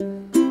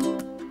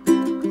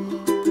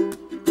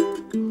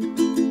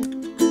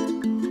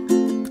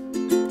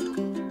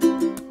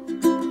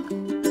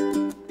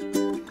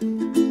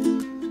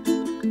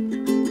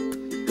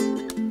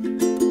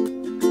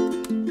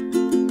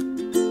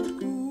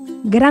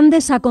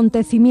Grandes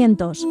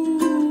acontecimientos.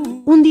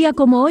 Un día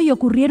como hoy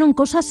ocurrieron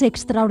cosas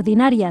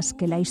extraordinarias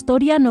que la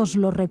historia nos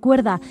lo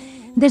recuerda.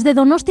 Desde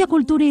Donostia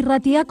Kultura y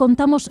Ratia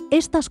contamos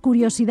estas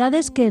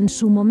curiosidades que en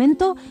su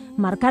momento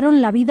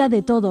marcaron la vida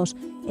de todos,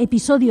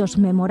 episodios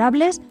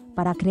memorables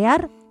para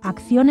crear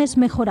acciones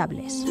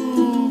mejorables.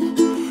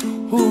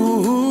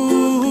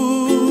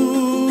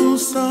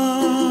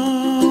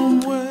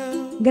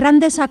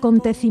 Grandes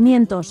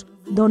acontecimientos,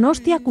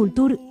 Donostia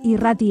Kultura y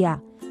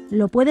Ratia.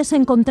 Lo puedes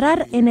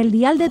encontrar en el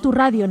dial de tu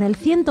radio, en el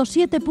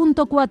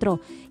 107.4,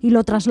 y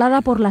lo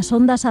traslada por las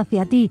ondas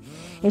hacia ti.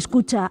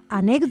 Escucha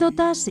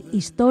anécdotas,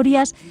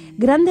 historias,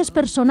 grandes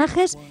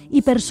personajes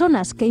y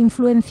personas que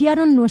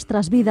influenciaron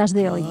nuestras vidas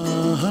de hoy.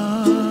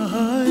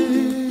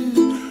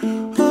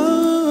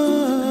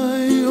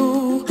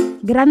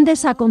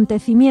 Grandes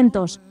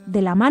acontecimientos,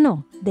 de la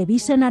mano de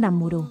Bisen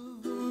Aramburu.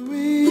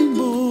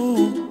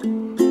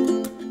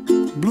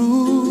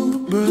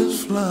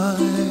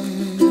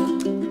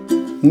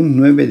 Un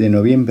 9 de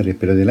noviembre,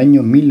 pero del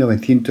año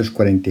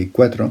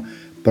 1944,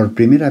 por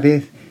primera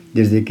vez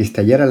desde que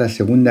estallara la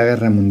Segunda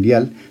Guerra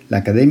Mundial, la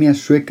Academia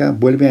Sueca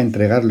vuelve a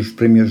entregar los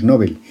premios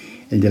Nobel.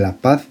 El de la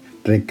Paz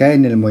recae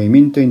en el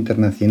Movimiento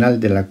Internacional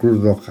de la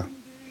Cruz Roja.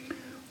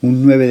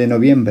 Un 9 de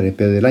noviembre,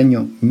 pero del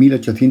año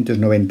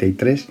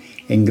 1893,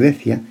 en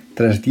Grecia,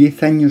 tras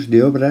 10 años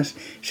de obras,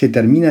 se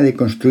termina de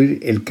construir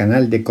el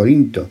Canal de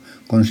Corinto,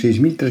 con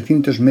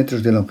 6.300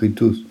 metros de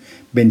longitud,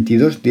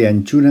 22 de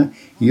anchura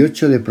y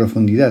 8 de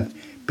profundidad,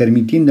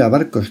 permitiendo a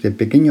barcos de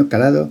pequeño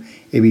calado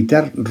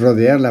evitar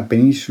rodear la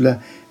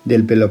península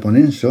del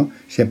Peloponeso,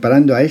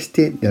 separando a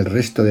este del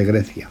resto de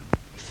Grecia.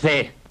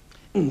 C,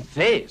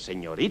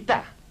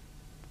 señorita.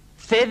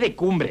 C de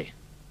cumbre.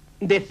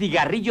 De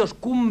cigarrillos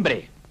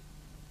cumbre.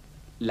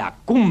 La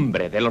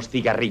cumbre de los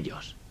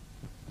cigarrillos.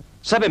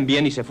 Saben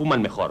bien y se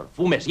fuman mejor.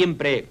 Fume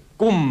siempre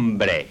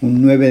cumbre.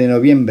 Un 9 de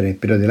noviembre,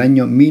 pero del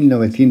año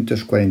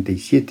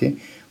 1947,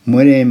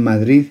 muere en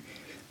Madrid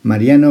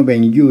Mariano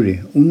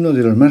Benlliure, uno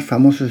de los más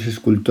famosos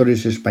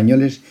escultores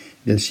españoles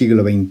del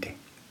siglo XX.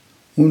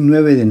 Un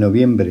 9 de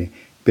noviembre,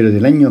 pero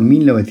del año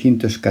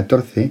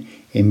 1914,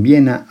 en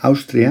Viena,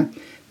 Austria,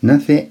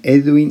 nace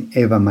Edwin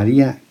Eva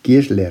Maria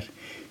Kiesler.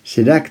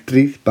 Será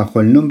actriz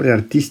bajo el nombre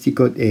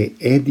artístico de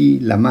Hedy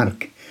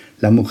Lamarck,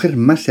 la mujer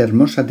más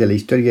hermosa de la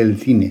historia del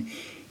cine,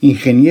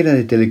 ingeniera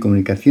de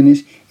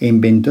telecomunicaciones e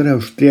inventora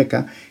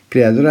austríaca,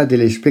 creadora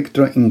del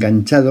espectro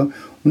enganchado,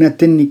 una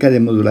técnica de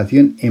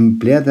modulación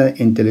empleada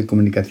en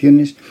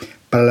telecomunicaciones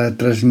para la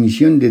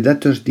transmisión de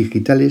datos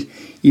digitales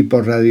y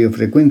por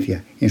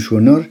radiofrecuencia. En su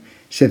honor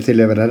se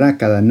celebrará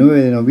cada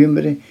 9 de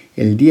noviembre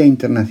el Día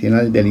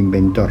Internacional del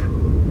Inventor.